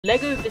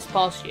LEGO this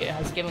past year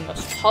has given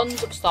us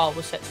tons of Star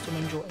Wars sets to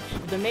enjoy,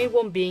 with the main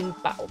one being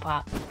Battle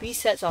Pack. These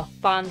sets are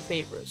fan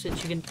favourites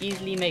since you can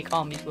easily make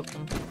armies with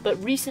them.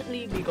 But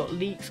recently we got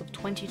leaks of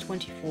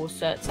 2024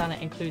 sets and it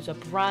includes a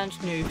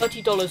brand new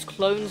 $30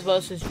 Clones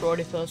vs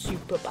Droids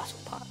Super Battle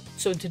Pack.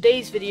 So in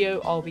today's video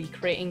I'll be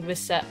creating this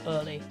set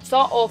early.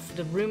 Start off,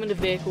 the room and the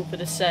vehicle for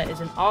this set is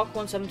an ARC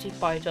 170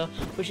 fighter,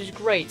 which is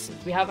great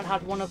since we haven't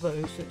had one of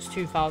those since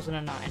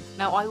 2009.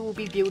 Now I will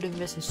be building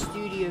this in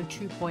Studio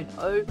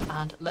 2.0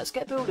 and let's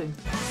get building.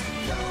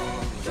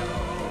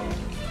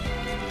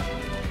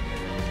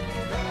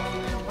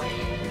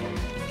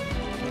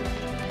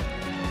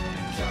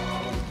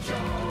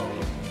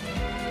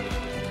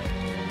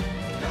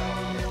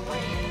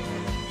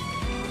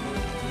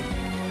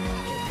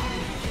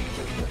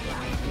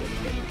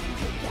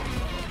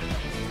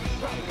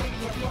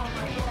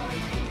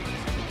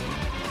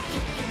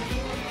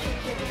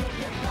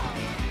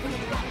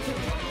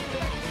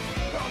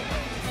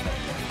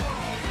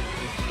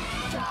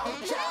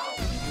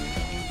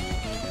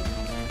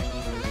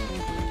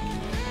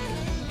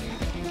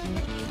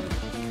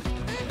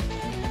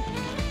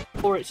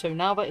 Alright, so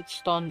now that it's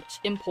done, let's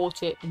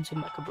import it into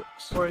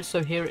Mechabricks. Alright,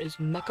 so here it is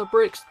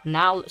Mechabricks.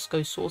 Now let's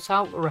go sort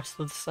out the rest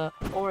of the set.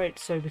 Alright,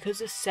 so because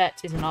this set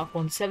is an ARC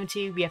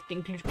 170, we have to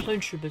include clone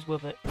troopers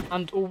with it.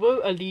 And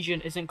although a Legion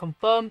isn't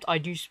confirmed, I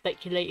do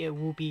speculate it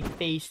will be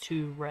Phase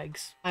 2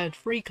 regs. I had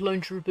 3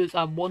 clone troopers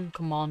and 1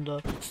 commander,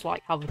 just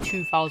like how the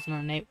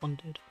 2008 one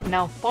did.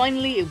 Now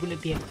finally, it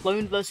wouldn't be a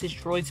clone versus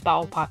droids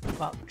battle pack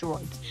without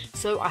droids.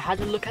 So I had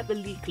to look at the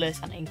leak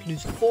list and it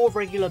includes 4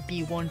 regular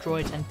B1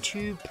 droids and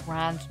 2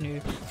 brand new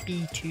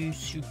B2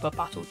 super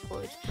battle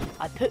droids.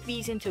 I put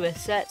these into a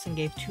set and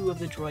gave 2 of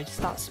the droid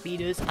stat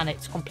speeders and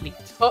it's complete.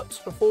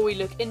 But before we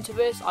look into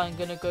this, I'm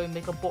gonna go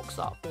make a box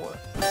art for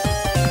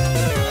it.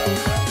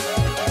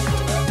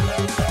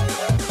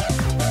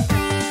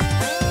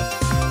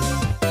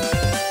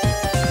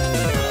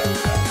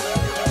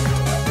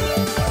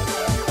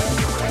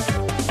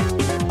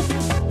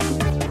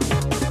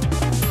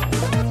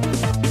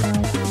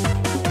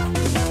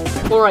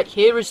 Alright,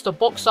 here is the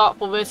box art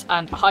for this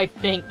and I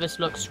think this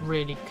looks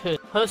really good.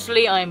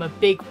 Personally, I am a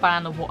big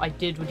fan of what I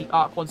did with the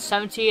ARC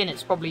 170 and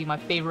it's probably my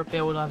favourite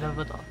build I've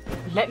ever done.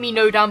 Let me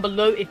know down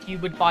below if you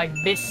would buy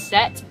this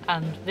set,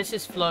 and this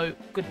is Flo,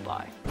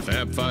 goodbye.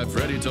 Fab 5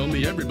 Freddy told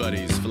me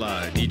everybody's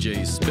fly.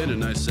 DJ's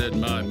spinning, I said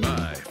my.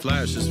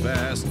 Flash is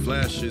fast,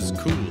 Flash is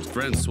cool.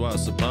 Francois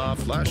Sapar,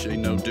 Flash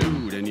ain't no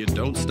dude and you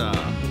don't stop.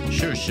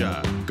 Sure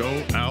shot,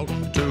 go out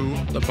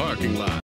to the parking lot.